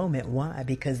auspicious moment. Why?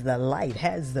 Because the light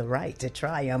has the right to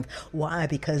triumph. Why?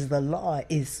 Because the law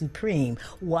is supreme.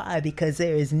 Why? Because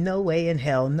there is no way in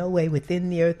hell, no way within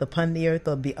the earth, upon the earth,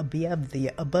 or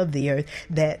above the earth,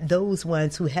 that those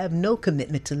ones who have no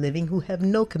commitment to living, who have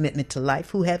no commitment to life,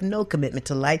 who have no commitment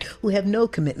to light, who have no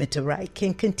commitment to right,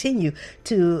 can continue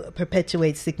to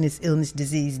perpetuate sickness, illness,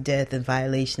 disease, death, and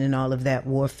violation, and all of that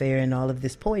warfare, and all of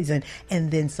this poison,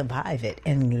 and then survive it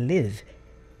and live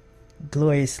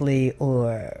gloriously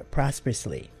or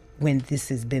prosperously, when this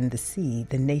has been the seed,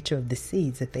 the nature of the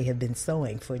seeds that they have been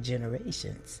sowing for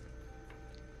generations.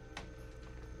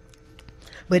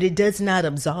 But it does not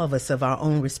absolve us of our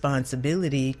own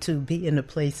responsibility to be in a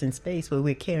place and space where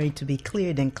we're caring to be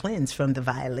cleared and cleansed from the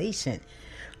violation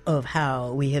of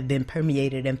how we have been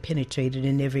permeated and penetrated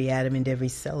in every atom and every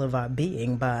cell of our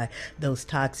being by those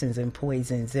toxins and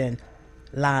poisons and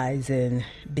lies and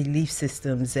belief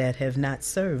systems that have not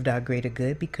served our greater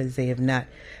good because they have not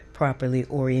properly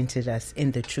oriented us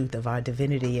in the truth of our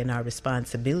divinity and our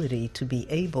responsibility to be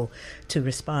able to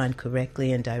respond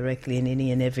correctly and directly in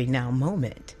any and every now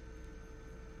moment.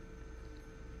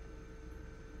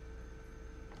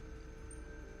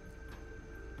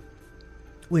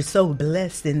 We're so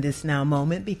blessed in this now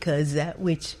moment because that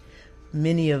which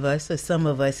many of us, or some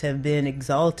of us, have been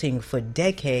exalting for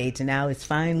decades now is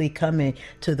finally coming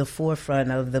to the forefront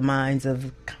of the minds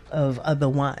of other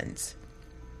ones.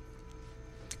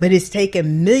 But it's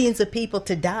taken millions of people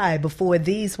to die before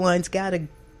these ones got a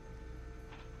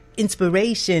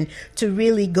inspiration to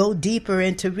really go deeper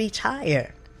and to reach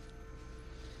higher.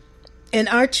 And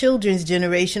our children's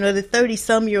generation, or the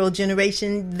 30-some-year-old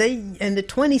generation, and the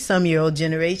 20-some-year-old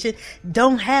generation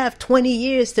don't have 20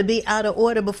 years to be out of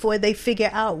order before they figure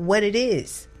out what it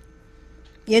is.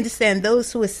 You understand?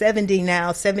 Those who are 70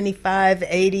 now, 75,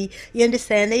 80, you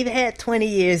understand? They've had 20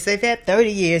 years, they've had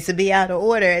 30 years to be out of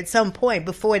order at some point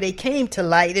before they came to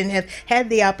light and have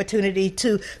had the opportunity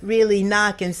to really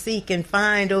knock and seek and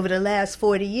find over the last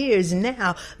 40 years.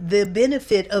 Now, the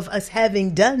benefit of us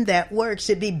having done that work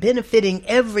should be benefiting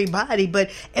everybody,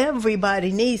 but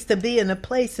everybody needs to be in a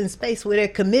place and space where they're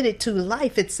committed to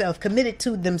life itself, committed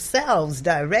to themselves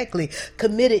directly,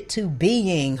 committed to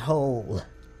being whole.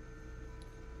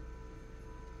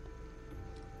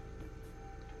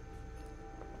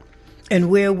 And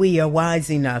where we are wise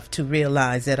enough to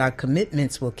realize that our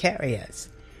commitments will carry us,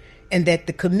 and that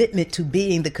the commitment to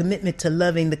being, the commitment to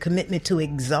loving, the commitment to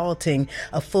exalting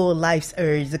a full life's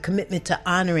urge, the commitment to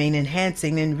honoring,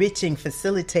 enhancing, enriching,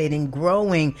 facilitating,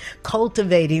 growing,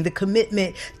 cultivating, the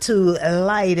commitment to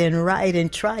light and right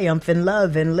and triumph and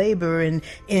love and labor and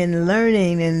in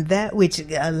learning, and that which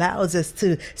allows us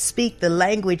to speak the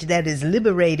language that is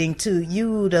liberating, to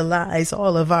utilize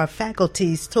all of our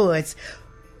faculties towards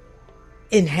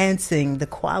enhancing the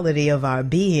quality of our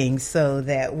being so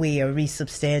that we are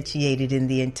resubstantiated in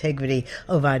the integrity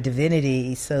of our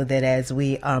divinity, so that as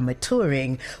we are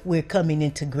maturing, we're coming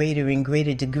into greater and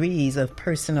greater degrees of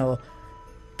personal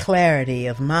clarity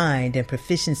of mind and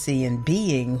proficiency in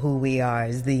being who we are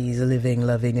as these living,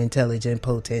 loving, intelligent,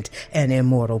 potent, and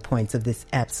immortal points of this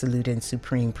absolute and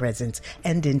supreme presence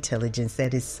and intelligence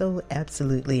that is so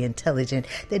absolutely intelligent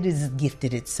that it has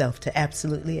gifted itself to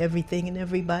absolutely everything and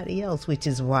everybody else, which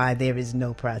is why there is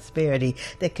no prosperity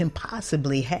that can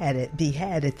possibly be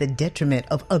had at the detriment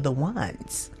of other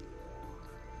ones.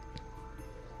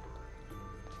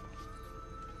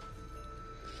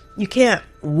 You can't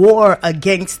war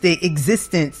against the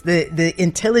existence, the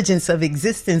intelligence of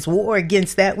existence, war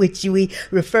against that which we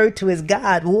refer to as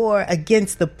God, war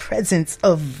against the presence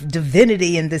of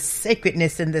divinity and the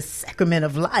sacredness and the sacrament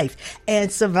of life,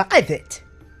 and survive it.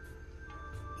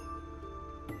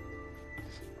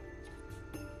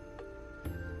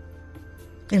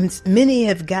 And many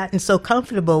have gotten so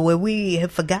comfortable where we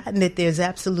have forgotten that there's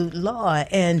absolute law,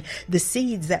 and the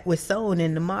seeds that were sown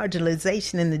in the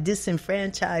marginalization and the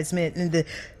disenfranchisement and the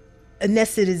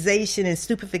anesthetization and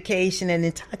stupefaction and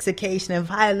intoxication and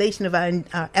violation of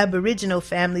our Aboriginal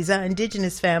families, our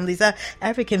indigenous families, our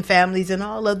African families, and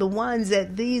all of the ones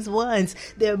that these ones,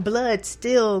 their blood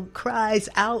still cries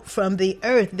out from the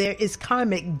earth. There is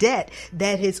karmic debt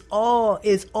that is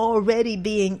already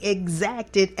being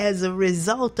exacted as a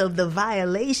result of the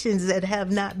violations that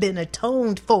have not been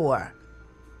atoned for.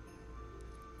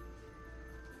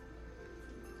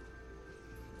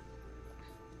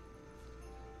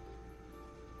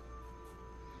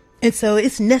 And so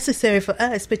it's necessary for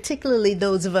us, particularly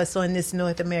those of us on this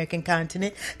North American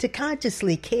continent, to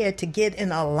consciously care to get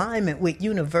in alignment with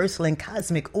universal and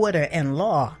cosmic order and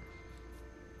law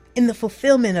in the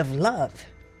fulfillment of love,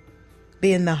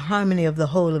 be in the harmony of the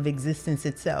whole of existence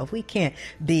itself. We can't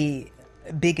be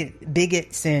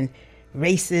bigots and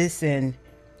racists and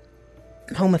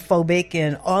homophobic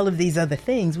and all of these other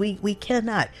things. We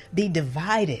cannot be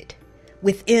divided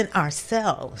within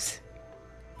ourselves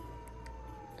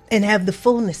and have the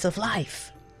fullness of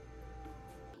life.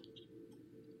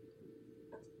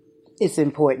 It's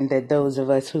important that those of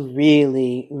us who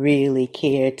really, really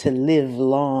care to live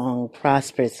long,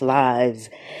 prosperous lives,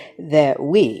 that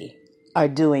we are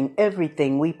doing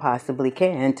everything we possibly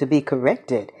can to be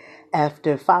corrected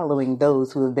after following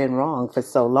those who have been wrong for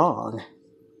so long.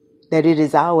 That it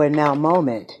is our now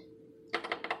moment,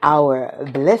 our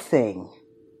blessing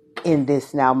in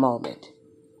this now moment,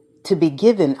 to be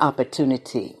given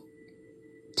opportunity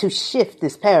to shift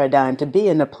this paradigm, to be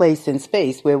in a place and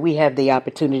space where we have the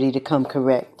opportunity to come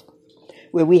correct,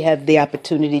 where we have the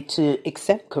opportunity to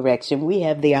accept correction, we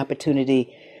have the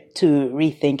opportunity to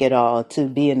rethink it all, to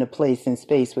be in a place and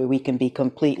space where we can be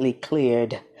completely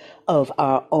cleared of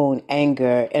our own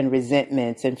anger and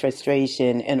resentments and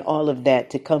frustration and all of that,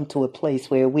 to come to a place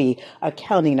where we are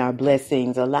counting our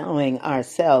blessings, allowing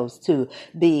ourselves to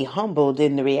be humbled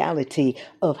in the reality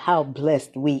of how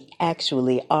blessed we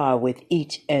actually are with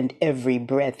each and every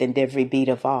breath and every beat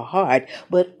of our heart,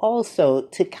 but also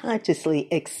to consciously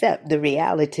accept the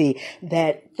reality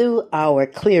that through our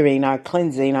clearing, our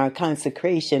cleansing, our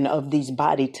consecration of these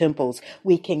body temples,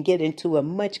 we can get into a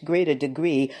much greater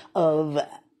degree of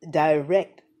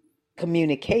direct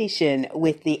communication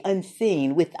with the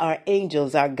unseen, with our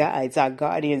angels, our guides, our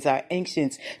guardians, our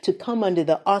ancients, to come under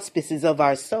the auspices of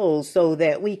our souls so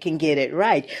that we can get it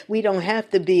right. We don't have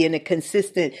to be in a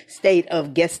consistent state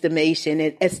of guesstimation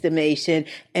and estimation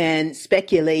and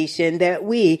speculation, that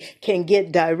we can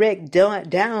get direct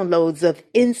downloads of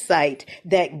insight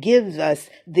that gives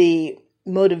us the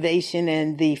motivation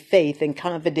and the faith and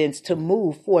confidence to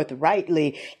move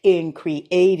forthrightly in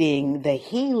creating the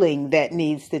healing that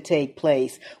needs to take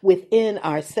place within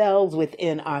ourselves,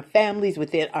 within our families,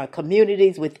 within our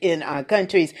communities, within our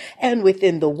countries, and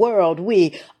within the world.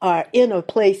 We are in a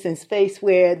place and space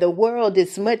where the world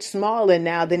is much smaller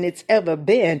now than it's ever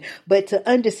been, but to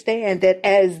understand that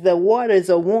as the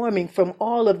waters are warming from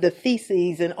all of the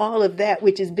feces and all of that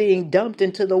which is being dumped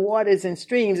into the waters and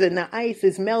streams, and the ice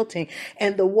is melting,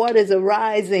 and the waters are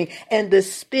rising, and the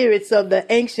spirits of the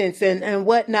ancients and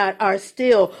whatnot are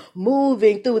still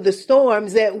moving through the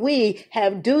storms, that we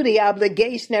have duty,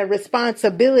 obligation, and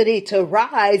responsibility to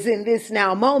rise in this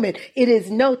now moment. It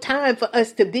is no time for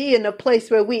us to be in a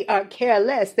place where we are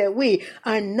careless, that we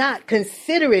are not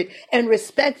considerate and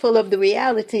respectful of the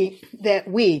reality that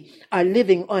we are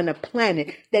living on a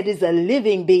planet that is a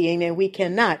living being, and we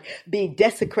cannot be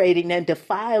desecrating and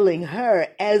defiling her,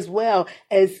 as well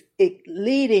as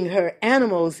leading her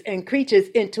animals and creatures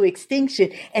into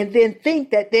extinction, and then think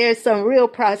that there's some real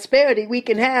prosperity we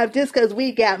can have just because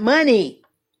we got money.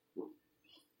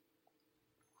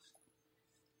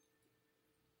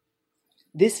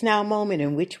 This now moment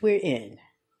in which we're in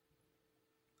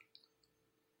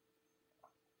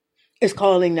is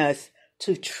calling us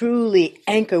to truly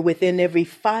anchor within every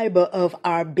fiber of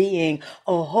our being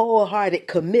a wholehearted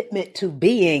commitment to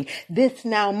being. This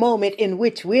now moment in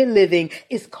which we're living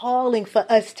is calling for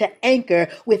us to anchor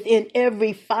within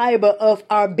every fiber of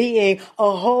our being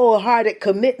a wholehearted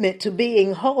commitment to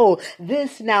being whole.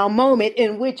 This now moment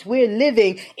in which we're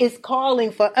living is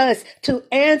calling for us to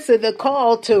answer the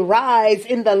call to rise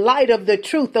in the light of the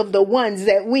truth of the ones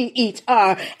that we each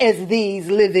are, as these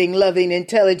living, loving,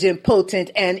 intelligent,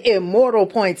 potent, and immortal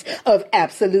points of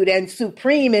absolute and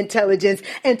supreme intelligence,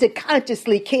 and to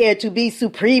consciously care to be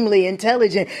supremely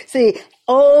intelligent. See,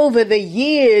 over the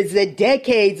years, the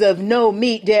decades of no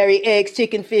meat, dairy, eggs,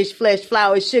 chicken, fish, flesh,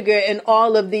 flour, sugar, and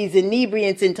all of these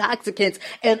inebriants, intoxicants,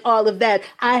 and all of that,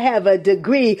 I have a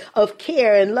degree of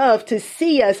care and love to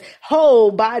see us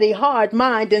whole, body, heart,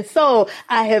 mind, and soul.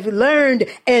 I have learned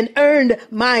and earned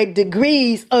my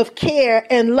degrees of care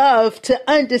and love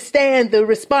to understand the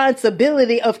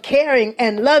responsibility of caring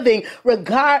and loving,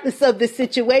 regardless of the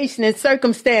situation and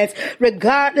circumstance,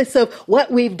 regardless of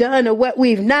what we've done or what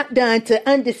we've not done, to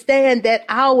understand that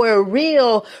our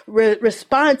real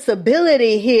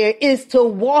responsibility here is to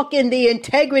walk in the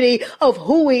integrity of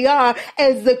who we are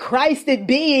as the Christed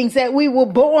beings that we were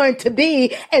born to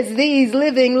be, as these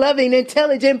living, loving,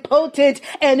 intelligent, potent,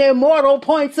 and immortal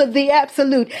points of the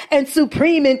absolute and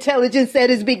supreme intelligence that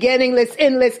is beginningless,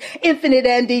 endless, infinite,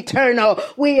 and eternal.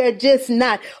 We are just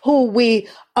not who we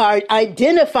are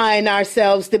identifying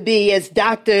ourselves to be as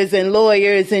doctors and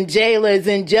lawyers and jailers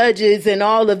and judges and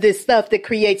all of this stuff that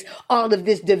creates all of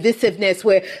this divisiveness,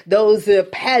 where those are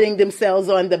patting themselves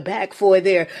on the back for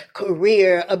their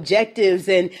career objectives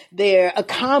and their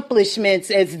accomplishments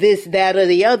as this, that, or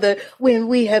the other, when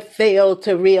we have failed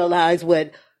to realize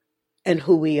what and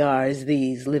who we are as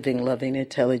these living, loving,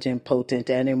 intelligent, potent,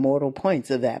 and immortal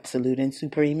points of absolute and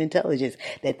supreme intelligence.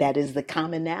 That is the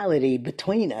commonality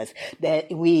between us,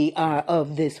 that we are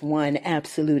of this one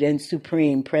absolute and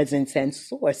supreme presence and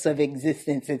source of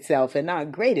existence itself, and our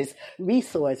greatest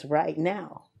resource right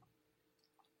now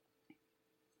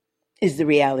is the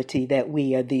reality that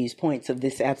we are these points of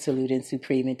this absolute and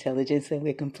supreme intelligence, and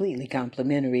we're completely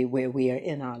complementary where we are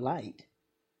in our light.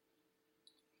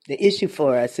 The issue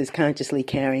for us is consciously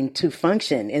caring to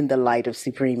function in the light of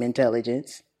supreme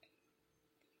intelligence,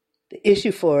 The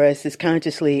issue for us is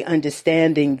consciously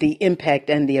understanding the impact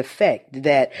and the effect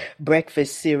that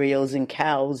breakfast cereals and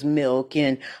cow's milk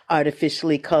and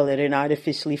artificially colored and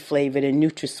artificially flavored and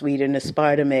NutraSweet and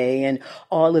aspartame and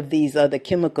all of these other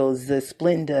chemicals, the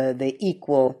Splenda, the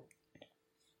Equal,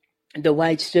 the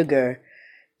white sugar,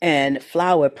 and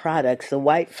flour products, the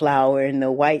white flour and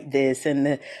the white this and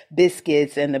the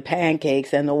biscuits and the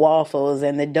pancakes and the waffles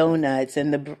and the donuts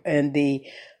and the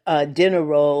dinner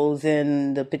rolls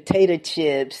and the potato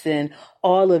chips and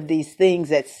all of these things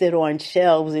that sit on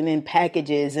shelves and in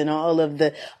packages and all of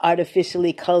the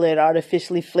artificially colored,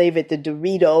 artificially flavored, the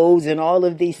Doritos and all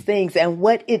of these things. And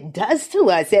what it does to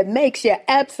us, it makes you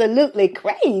absolutely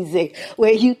crazy,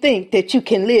 where you think that you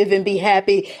can live and be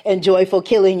happy and joyful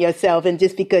killing yourself. And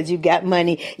just because you got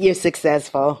money, you're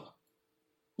successful.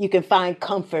 You can find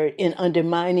comfort in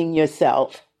undermining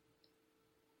yourself.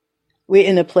 We're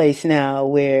in a place now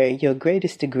where your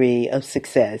greatest degree of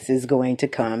success is going to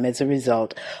come as a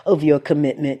result of your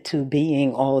commitment to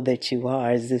being all that you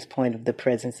are as this point of the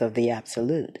presence of the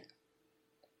Absolute.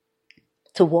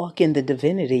 To walk in the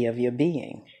divinity of your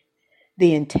being,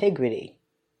 the integrity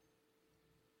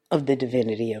of the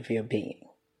divinity of your being.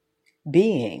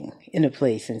 Being in a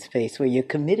place and space where you're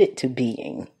committed to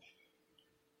being,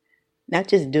 not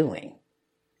just doing,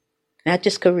 not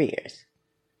just careers.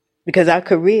 Because our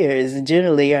careers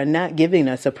generally are not giving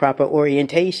us a proper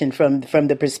orientation from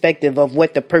the perspective of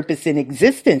what the purpose in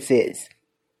existence is.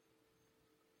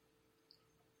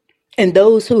 And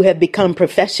those who have become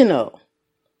professional,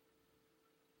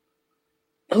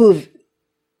 who've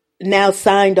now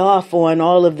signed off on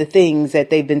all of the things that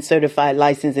they've been certified,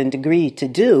 licensed, and degreed to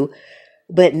do,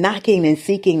 but knocking and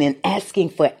seeking and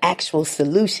asking for actual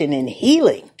solution and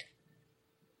healing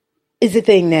is the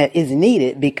thing that is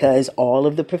needed, because all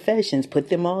of the professions, put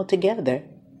them all together.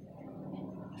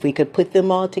 If we could put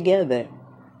them all together,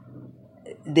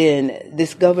 then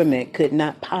this government could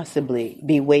not possibly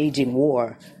be waging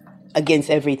war against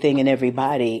everything and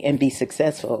everybody and be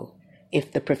successful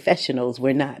if the professionals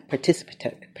were not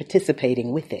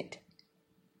participating with it.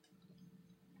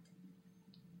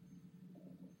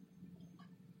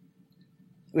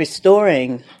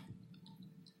 Restoring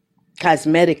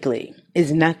cosmetically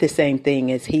is not the same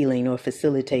thing as healing or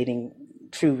facilitating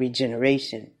true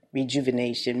regeneration,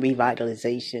 rejuvenation,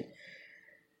 revitalization.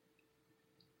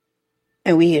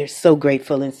 And we are so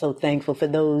grateful and so thankful for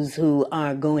those who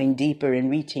are going deeper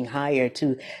and reaching higher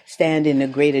to stand in a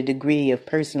greater degree of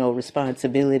personal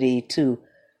responsibility to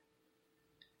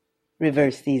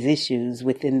reverse these issues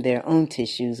within their own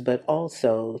tissues, but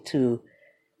also to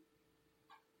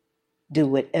do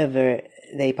whatever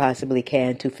they possibly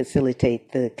can to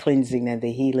facilitate the cleansing and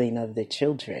the healing of the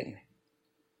children.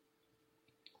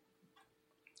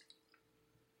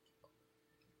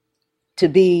 To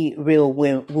be real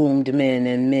wombed men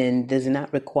and men does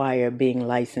not require being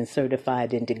licensed,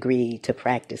 certified, and degreed to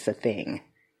practice a thing.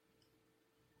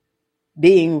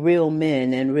 Being real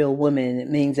men and real women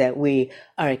means that we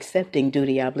are accepting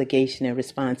duty, obligation, and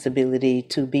responsibility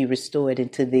to be restored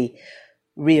into the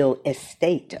real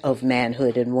estate of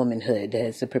manhood and womanhood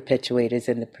as the perpetuators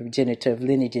and the progenitor of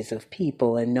lineages of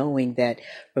people, and knowing that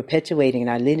perpetuating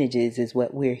our lineages is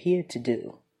what we're here to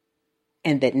do,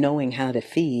 and that knowing how to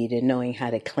feed and knowing how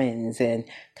to cleanse and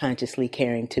consciously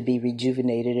caring to be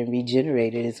rejuvenated and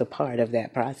regenerated is a part of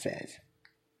that process,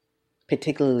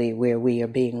 particularly where we are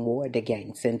being warred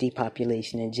against and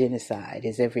depopulation and genocide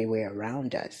is everywhere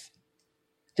around us.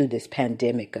 Through this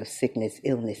pandemic of sickness,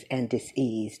 illness, and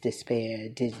disease, despair,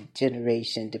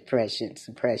 degeneration, depression,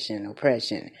 suppression,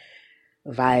 oppression,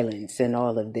 violence, and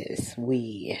all of this,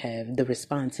 we have the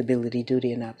responsibility,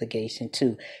 duty, and obligation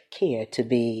to care to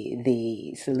be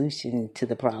the solution to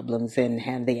the problems and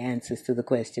have the answers to the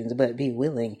questions, but be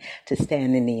willing to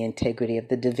stand in the integrity of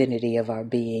the divinity of our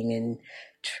being and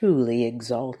truly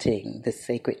exalting the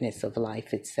sacredness of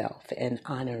life itself and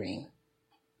honoring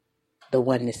the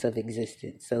oneness of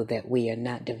existence, so that we are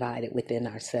not divided within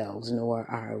ourselves, nor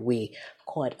are we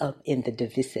caught up in the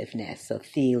divisiveness of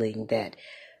feeling that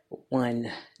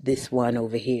this one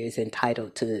over here is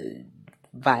entitled to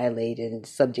violate and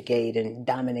subjugate and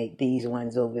dominate these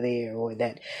ones over there, or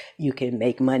that you can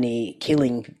make money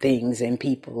killing things and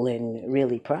people and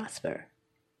really prosper.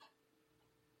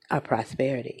 Our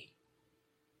prosperity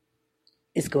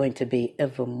is going to be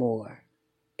ever more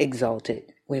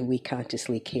exalted when we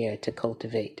consciously care to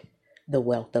cultivate the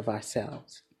wealth of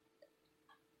ourselves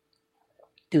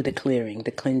through the clearing,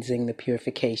 the cleansing, the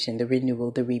purification, the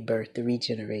renewal, the rebirth, the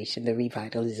regeneration, the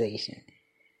revitalization,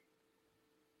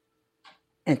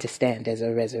 and to stand as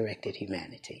a resurrected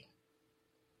humanity.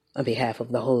 on behalf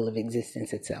of the whole of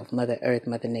existence itself, Mother Earth,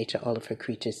 Mother Nature, all of her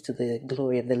creatures, to the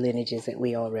glory of the lineages that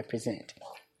we all represent,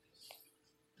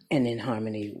 and in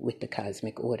harmony with the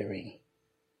cosmic ordering,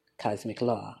 cosmic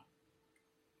law,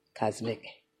 cosmic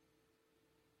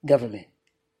government,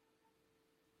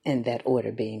 and that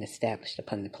order being established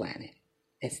upon the planet.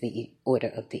 It's the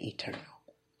order of the eternal.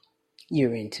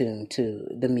 You're in tune to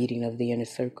the meeting of the inner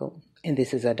circle, and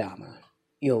this is Adama,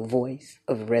 your voice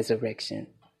of resurrection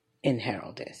and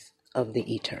heraldess of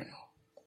the eternal.